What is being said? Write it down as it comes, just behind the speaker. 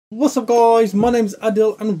What's up guys, my name's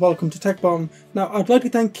Adil and welcome to TechBomb. Now I'd like to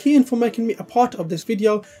thank iKien for making me a part of this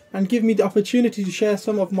video and give me the opportunity to share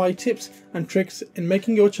some of my tips and tricks in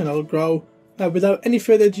making your channel grow. Now without any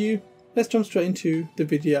further ado, let's jump straight into the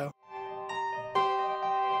video.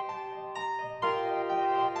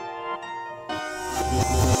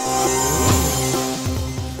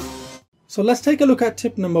 So let's take a look at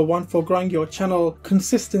tip number 1 for growing your channel: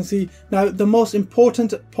 consistency. Now the most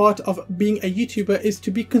important part of being a YouTuber is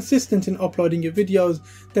to be consistent in uploading your videos.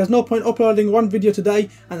 There's no point uploading one video today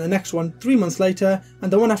and the next one 3 months later and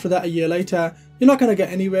the one after that a year later. You're not going to get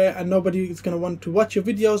anywhere and nobody is going to want to watch your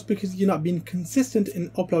videos because you're not being consistent in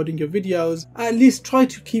uploading your videos. At least try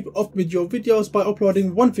to keep up with your videos by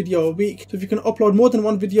uploading one video a week. So if you can upload more than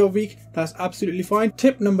one video a week, that's absolutely fine.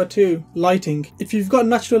 Tip number 2, lighting. If you've got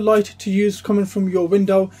natural light to use coming from your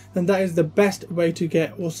window, then that is the best way to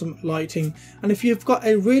get awesome lighting. And if you've got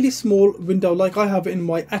a really small window like I have in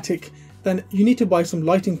my attic, then you need to buy some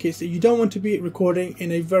lighting kits. You don't want to be recording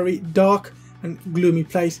in a very dark and gloomy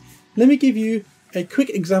place. Let me give you a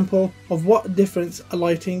quick example of what difference a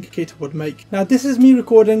lighting kit would make. Now this is me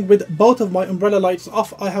recording with both of my umbrella lights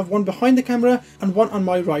off. I have one behind the camera and one on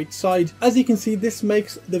my right side. As you can see, this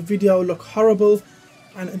makes the video look horrible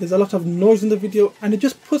and there's a lot of noise in the video and it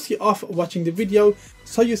just puts you off watching the video.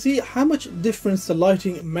 So you see how much difference the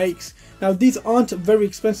lighting makes. Now these aren't very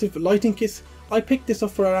expensive lighting kits. I picked this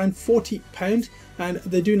up for around £40 and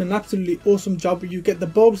they're doing an absolutely awesome job. You get the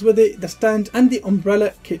bulbs with it, the stand and the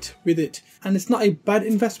umbrella kit with it, and it's not a bad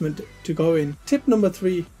investment to go in. Tip number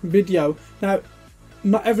 3, video. Now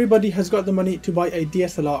not everybody has got the money to buy a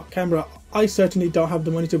DSLR camera. I certainly don't have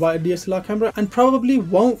the money to buy a DSLR camera and probably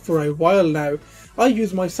won't for a while now. I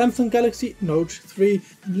use my Samsung Galaxy Note 3.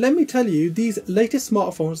 Let me tell you, these latest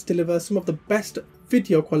smartphones deliver some of the best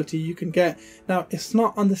video quality you can get. Now it's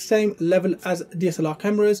not on the same level as DSLR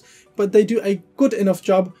cameras, but they do a good enough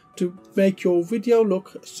job to make your video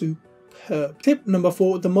look superb. Tip number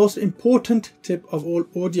 4, the most important tip of all: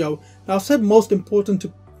 audio. Now I've said most important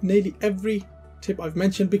to nearly every tip I've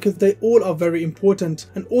mentioned because they all are very important,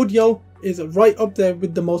 and audio is right up there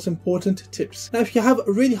with the most important tips. Now if you have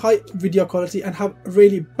really high video quality and have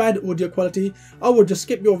really bad audio quality, I would just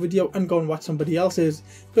skip your video and go and watch somebody else's.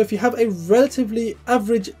 But if you have a relatively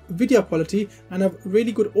average video quality and have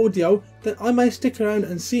really good audio, then I might stick around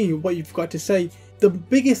and see what you've got to say. The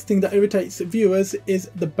biggest thing that irritates viewers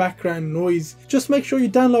is the background noise. Just make sure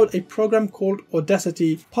you download a program called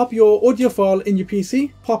Audacity. Pop your audio file in your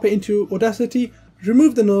PC, pop it into Audacity,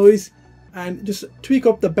 remove the noise and just tweak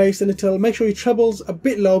up the bass a little. Make sure your treble's a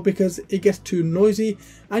bit low because it gets too noisy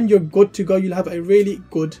and you're good to go. You'll have a really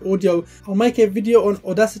good audio. I'll make a video on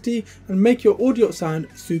Audacity and make your audio sound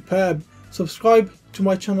superb. Subscribe to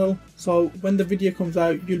my channel so when the video comes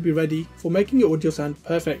out you'll be ready for making your audio sound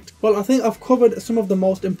perfect. Well, I think I've covered some of the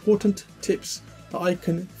most important tips that I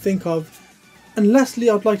can think of. And lastly,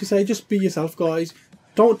 I'd like to say, just be yourself guys.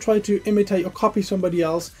 Don't try to imitate or copy somebody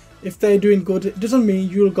else. If they're doing good, it doesn't mean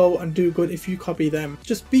you'll go and do good if you copy them.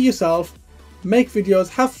 Just be yourself, make videos,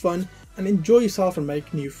 have fun and enjoy yourself and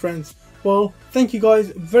make new friends. Well, thank you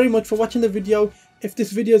guys very much for watching the video. If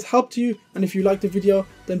this video has helped you and if you liked the video,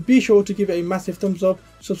 then be sure to give it a massive thumbs up,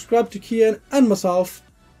 subscribe to iKien and myself,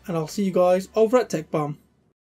 and I'll see you guys over at TechBomb.